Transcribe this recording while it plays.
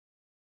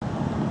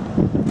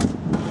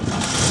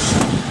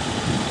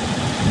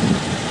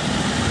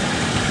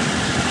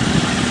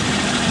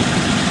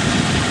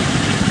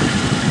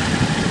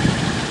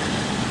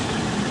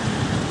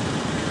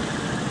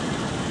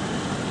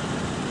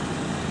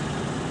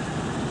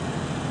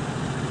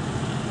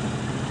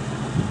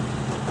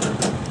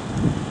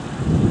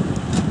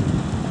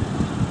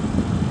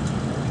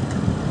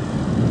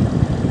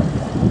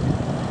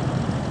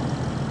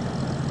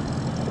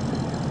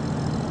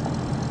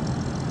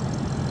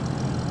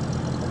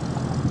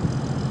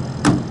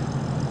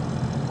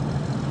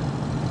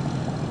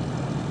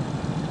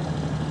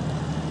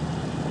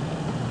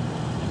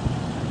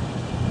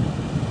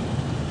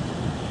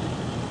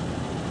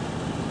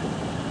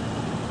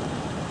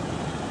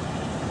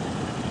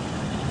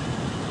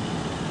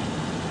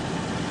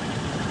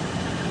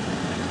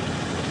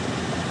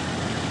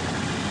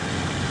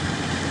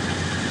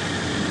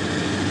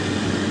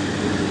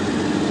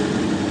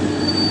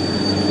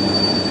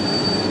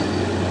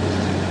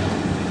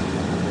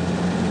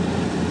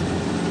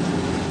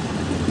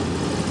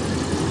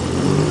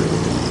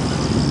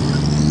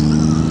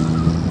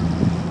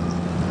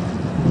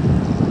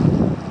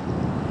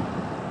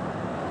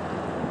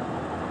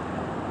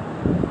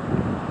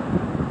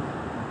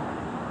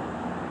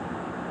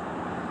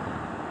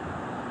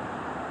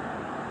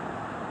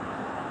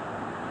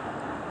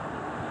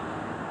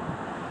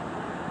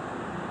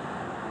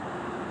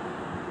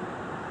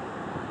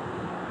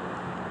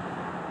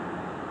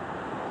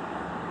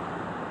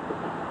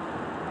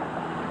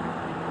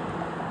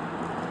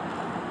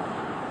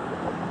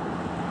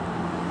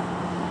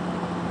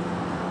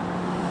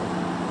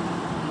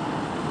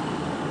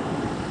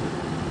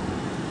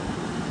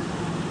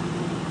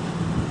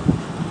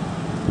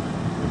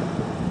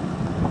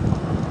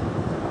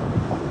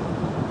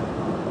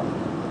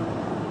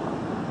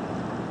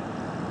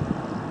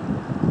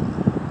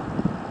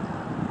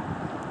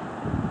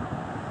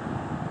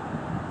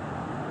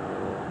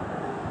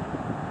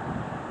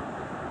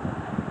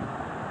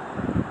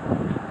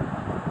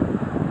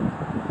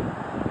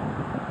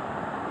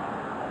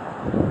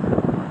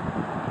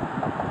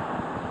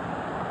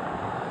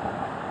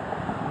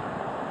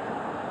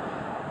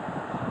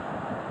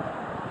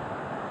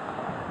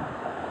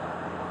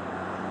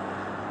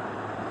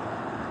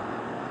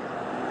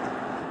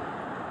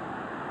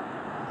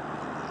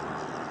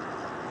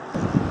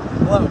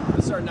Hello,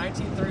 this is our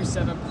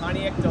 1937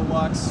 Pontiac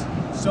Deluxe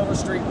Silver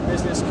Streak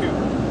Business Coupe.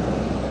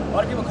 A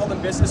lot of people call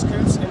them business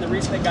coupes, and the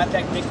reason they got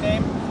that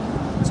nickname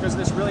is because of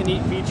this really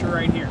neat feature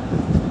right here.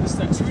 This is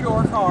a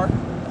two-door car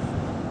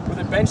with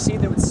a bench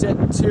seat that would sit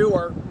 2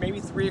 or maybe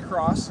 3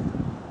 across.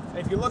 And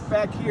if you look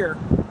back here,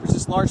 there's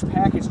this large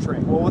package tray.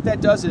 Well, what that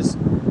does is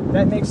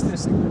that makes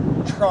this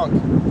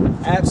trunk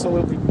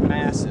absolutely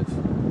massive.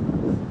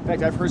 In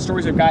fact, I've heard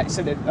stories of guys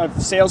said that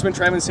a salesman,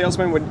 traveling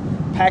salesman, would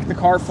pack the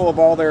car full of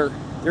all their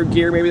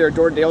gear, maybe they're a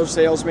door-to-door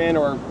salesman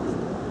or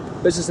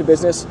business to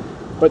business,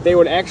 but they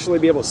would actually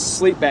be able to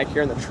sleep back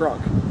here in the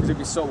trunk because it'd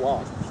be so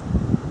long.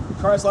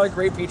 The car has a lot of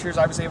great features.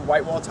 Obviously,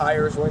 white wall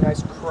tires, really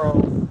nice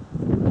chrome.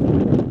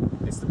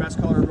 It's the best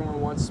color everyone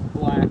wants,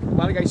 black. A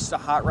lot of guys used to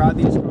hot rod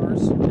these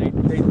cars.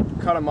 They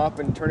cut them up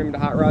and turn them into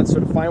hot rods. So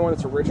to find one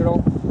that's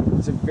original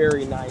is a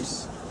very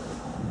nice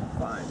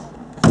find.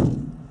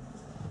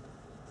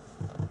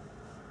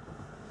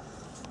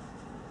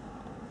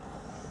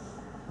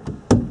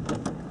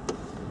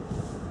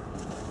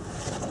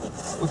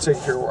 We'll take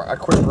a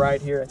quick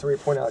ride here. I have to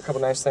point out a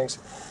couple nice things.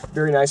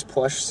 Very nice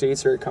plush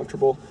seats, very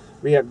comfortable.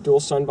 We have dual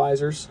sun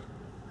visors.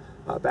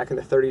 Back in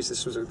the 30s,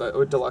 this was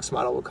a deluxe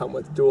model, will come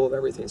with dual of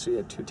everything. So you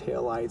had 2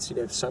 tail lights, you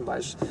have sun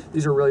visors.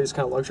 These are really just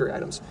kind of luxury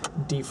items.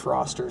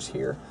 Defrosters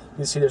here. You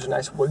can see there's a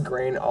nice wood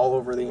grain all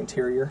over the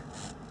interior.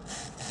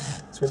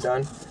 It's been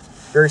done.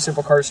 Very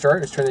simple car to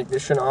start. Just turn the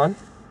ignition on.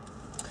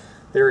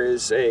 There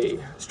is a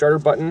starter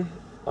button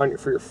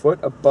for your foot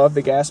above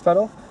the gas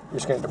pedal. You're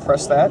just going to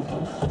depress that.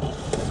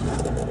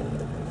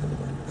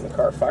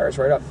 Car fires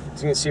right up.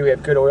 As you can see, we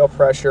have good oil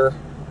pressure.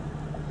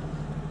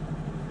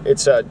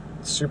 It's a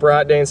super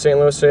hot day in St.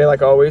 Louis today,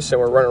 like always, so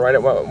we're running right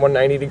at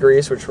 190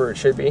 degrees, which is where it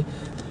should be.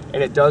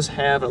 And it does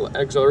have an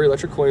auxiliary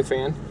electric cooling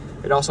fan.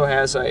 It also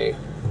has a, if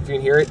you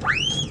can hear it,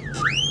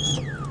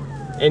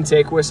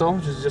 intake whistle,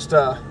 which is just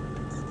a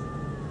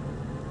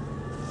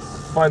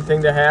fun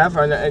thing to have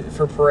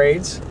for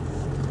parades.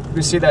 You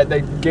can see that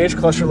the gauge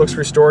cluster looks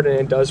restored and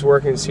it does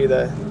work. You can see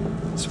the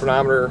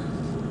speedometer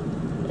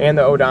and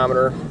the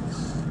odometer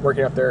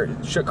working up there.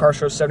 Car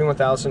shows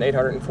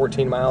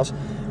 71,814 miles,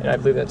 and I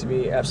believe that to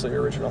be absolutely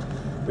original.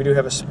 We do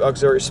have an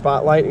auxiliary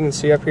spotlight you can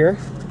see up here,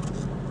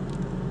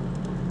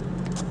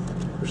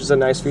 which is a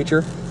nice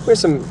feature. We have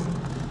some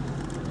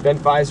vent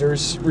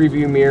visors,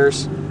 review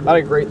mirrors, a lot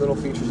of great little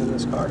features in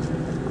this car.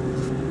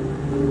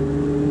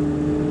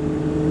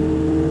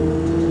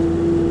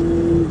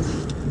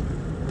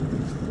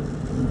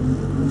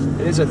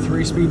 It is a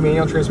 3-speed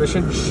manual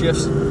transmission,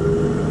 shifts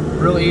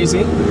really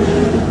easy.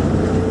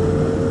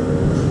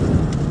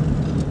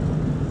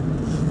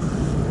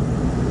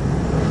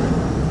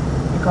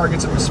 Car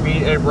gets up to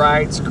speed, it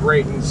rides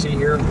great. You can see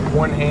here,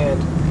 one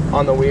hand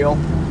on the wheel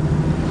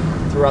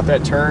throughout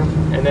that turn,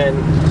 and then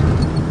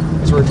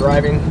as we're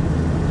driving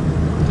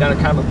down a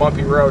kind of a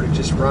bumpy road, it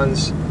just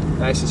runs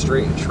nice and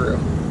straight and true.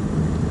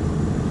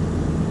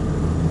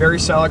 Very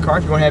solid car.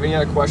 If you want to have any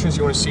other questions,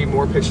 you want to see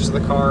more pictures of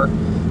the car,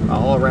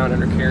 all around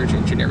undercarriage,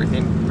 engine,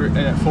 everything, and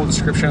a full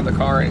description of the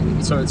car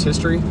and some of its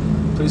history,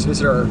 please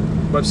visit our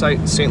website,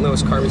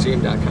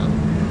 stlouiscarmuseum.com.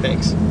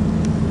 Thanks.